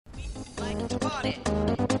party.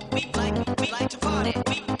 We like to party. We like to party.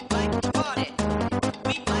 We like to party.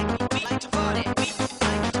 We like to party.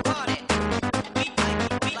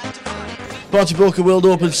 We like to party. Party Poker World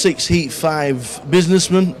Open 6 Heat 5.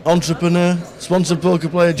 Businessman, entrepreneur, sponsored poker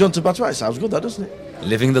player, John Tabatabai. Sounds good, that, doesn't it?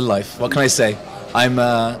 Living the life. What can I say? I'm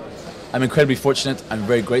incredibly fortunate. I'm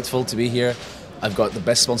very grateful to be here. I've got the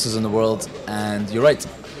best sponsors in the world, and you're right.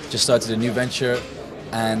 Just started a new venture,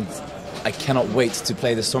 and I cannot wait to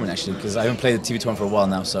play this tournament actually, because I haven't played the TV tournament for a while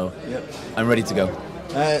now, so Yep. I'm ready to go.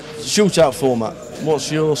 Shootout format.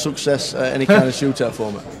 What's your success at any kind of shootout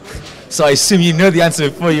format? So I assume you know the answer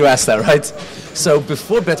before you ask that, right? So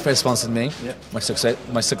before Betfair sponsored me, Yep.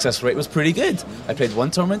 my success rate was pretty good. I played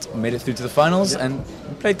one tournament, made it through to the finals, Yep. and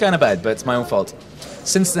played kind of bad, but it's my own fault.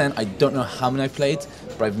 Since then, I don't know how many I've played,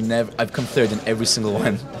 but I've come third in every single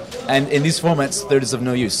one. And in these formats, third is of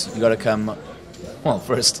no use. You got to come, well,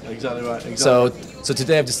 first. Exactly right. Exactly. So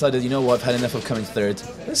today I've decided, you know what, I've had enough of coming third.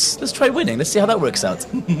 Let's try winning. Let's see how that works out.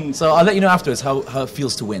 So I'll let you know afterwards how it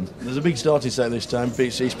feels to win. There's a big starting stack this time.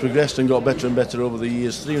 He's progressed and got better and better over the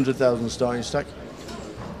years. 300,000 starting stack.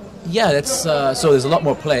 Yeah, that's so there's a lot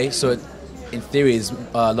more play. So in theory, is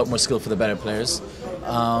a lot more skill for the better players.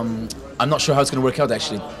 I'm not sure how it's going to work out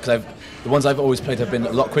actually, because the ones I've always played have been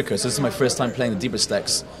a lot quicker. So this is my first time playing the deeper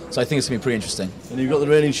stacks. So I think it's going to be pretty interesting. And you've got the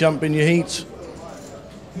reigning champ in your heat.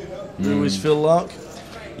 Who is Phil Lark?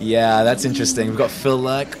 Yeah, that's interesting. We've got Phil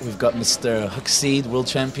Lark, we've got Mr. Huckseed, world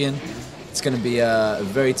champion. It's going to be a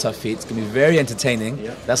very tough heat. It's going to be very entertaining,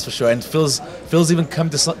 Yeah. that's for sure. And Phil's even come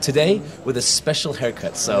to today with a special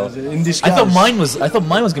haircut. So In disguise. I thought mine was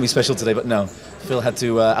going to be special today, but no, Phil had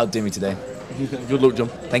to outdo me today. Good luck, John.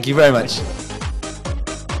 Thank you very much.